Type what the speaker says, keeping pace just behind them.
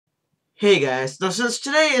Hey guys, now since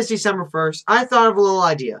today is December 1st, I thought of a little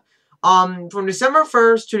idea. From December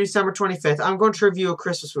 1st to December 25th, I'm going to review a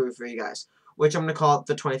Christmas movie for you guys, which I'm going to call it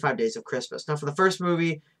the 25 Days of Christmas. Now for the first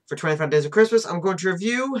movie for 25 Days of Christmas, I'm going to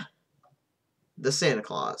review The Santa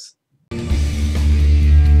Claus.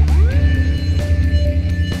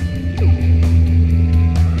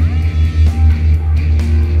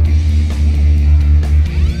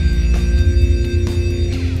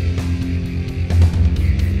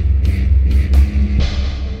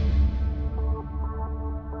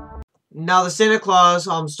 Now, The Santa Claus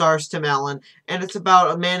stars Tim Allen, and it's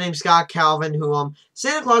about a man named Scott Calvin who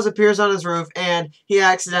Santa Claus appears on his roof, and he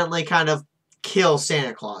accidentally kind of kills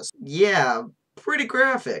Santa Claus. Yeah, pretty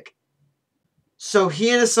graphic. So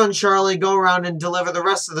he and his son Charlie go around and deliver the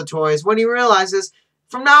rest of the toys when he realizes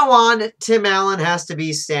from now on Tim Allen has to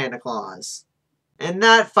be Santa Claus. And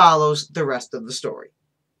that follows the rest of the story.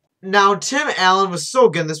 Now, Tim Allen was so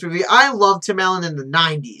good in this movie. I loved Tim Allen in the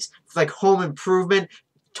 90s. It's like Home Improvement,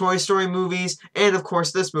 Toy Story movies, and of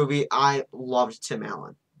course this movie. I loved Tim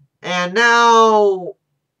Allen. And now,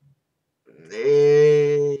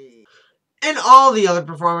 and all the other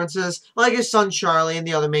performances, like his son Charlie and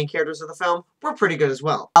the other main characters of the film, were pretty good as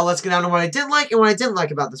well. Now let's get down to what I did like and what I didn't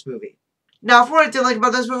like about this movie. Now, for what I did like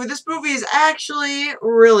about this movie is actually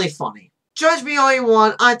really funny. Judge me all you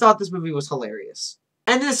want, I thought this movie was hilarious.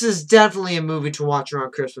 And this is definitely a movie to watch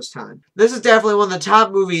around Christmas time. This is definitely one of the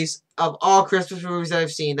top movies of all Christmas movies that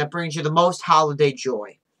I've seen that brings you the most holiday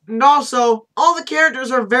joy. And also, all the characters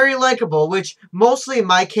are very likable, which mostly in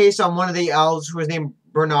my case on one of the elves who was named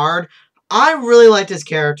Bernard, I really liked his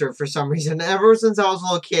character for some reason. Ever since I was a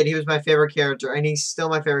little kid, he was my favorite character, and he's still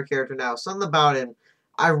my favorite character now. Something about him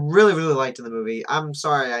I really, really liked in the movie. I'm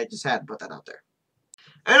sorry, I just had to put that out there.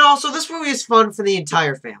 And also, this movie is fun for the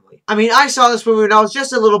entire family. I mean, I saw this movie when I was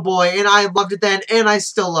just a little boy, and I loved it then, and I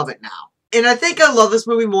still love it now. And I think I love this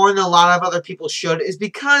movie more than a lot of other people should, is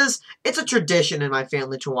because it's a tradition in my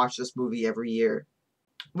family to watch this movie every year.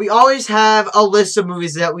 We always have a list of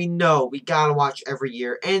movies that we know we gotta watch every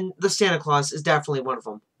year, and The Santa Claus is definitely one of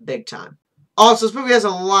them, big time. Also, this movie has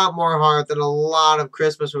a lot more heart than a lot of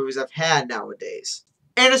Christmas movies I've had nowadays.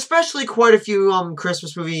 And especially quite a few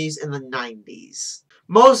Christmas movies in the 90s.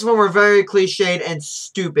 Most of them were very cliched and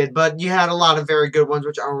stupid, but you had a lot of very good ones,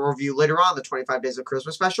 which I will review later on, the 25 Days of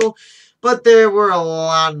Christmas special. But there were a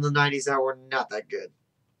lot in the 90s that were not that good.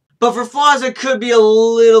 But for flaws, it could be a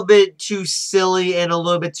little bit too silly and a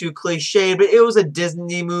little bit too cliched, but it was a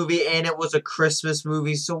Disney movie and it was a Christmas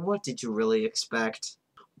movie, so what did you really expect?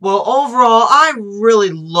 Well, overall, I really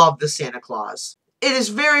love The Santa Claus. It is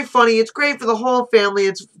very funny, it's great for the whole family,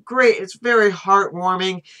 it's great, it's very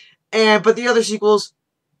heartwarming, but the other sequels,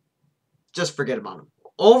 just forget about them.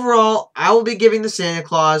 Overall, I will be giving The Santa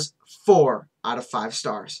Claus 4 out of 5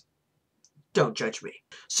 stars. Don't judge me.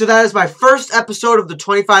 So that is my first episode of the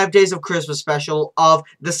 25 Days of Christmas special of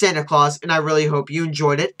The Santa Claus, and I really hope you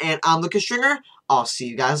enjoyed it. And I'm Lucas Stringer. I'll see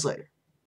you guys later.